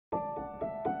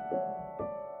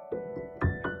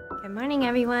Good morning,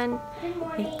 everyone. Good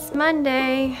morning. It's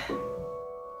Monday.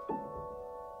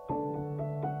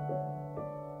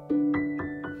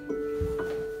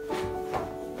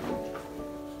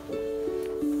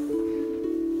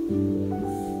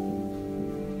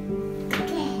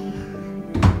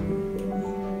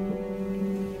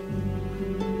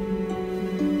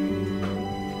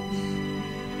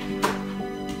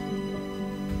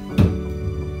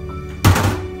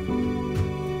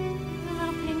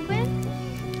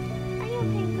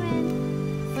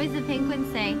 What does the penguin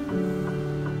say?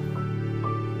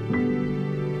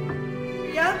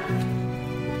 Yep.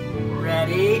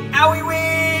 Ready? Owie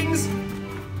wings!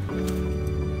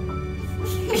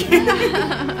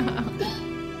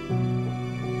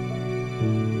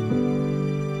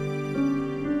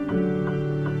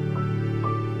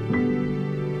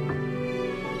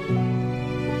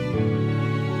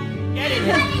 Get it!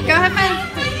 Go have fun.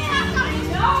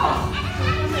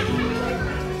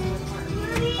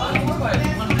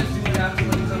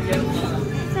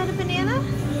 Is that a banana?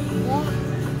 Yeah.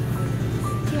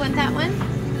 Do you want that one?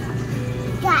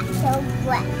 That's so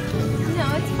wet. No,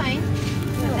 it's fine.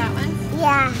 You want that one?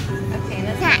 Yeah. Okay,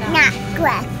 let's That's have not that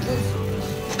quacky.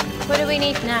 one. What do we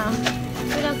need now?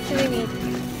 What else do we need?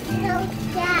 So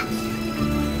that's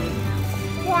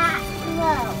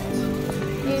close.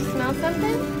 Do you smell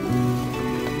something?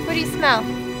 What do you smell?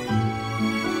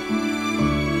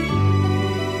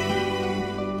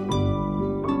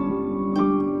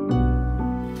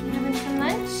 You having some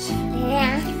lunch?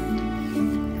 Yeah.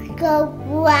 Go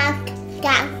walk,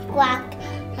 got walk,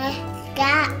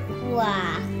 got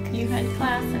walk. You had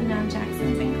class and now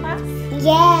Jackson's in class? Yeah.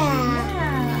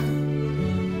 Yeah.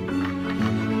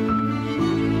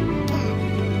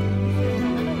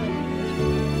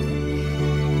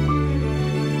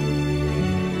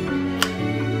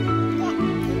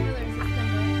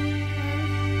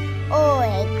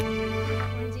 Oig.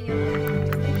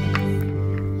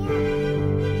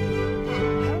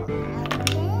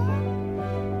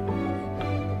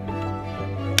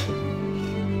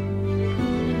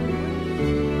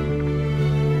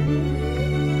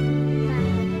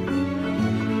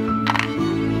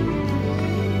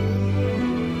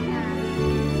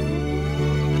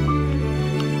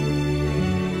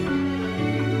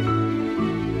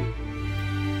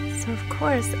 So of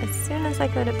course, as soon as I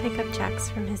go to pick up Jax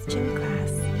from his gym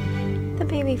class, the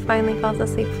baby finally falls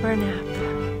asleep for a nap.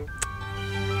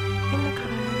 In the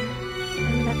car.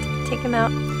 I'm about to take him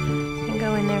out and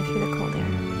go in there through the cold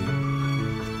air.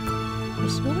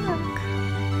 Wish me luck.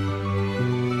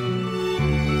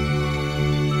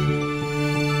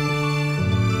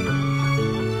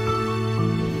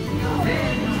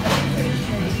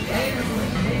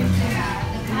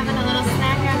 Having a little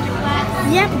snack after class?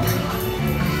 Yep.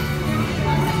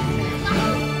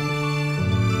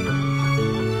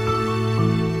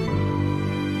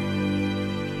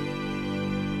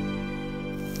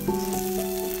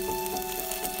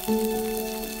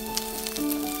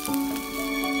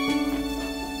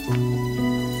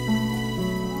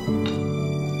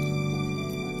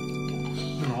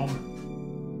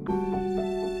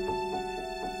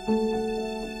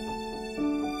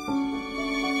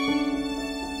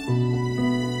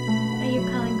 Are you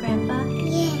calling Grandpa?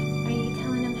 Yeah. Are you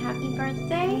telling him happy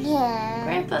birthday? Yeah.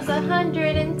 Grandpa's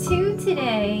 102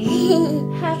 today.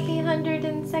 Happy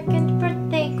 102nd birthday.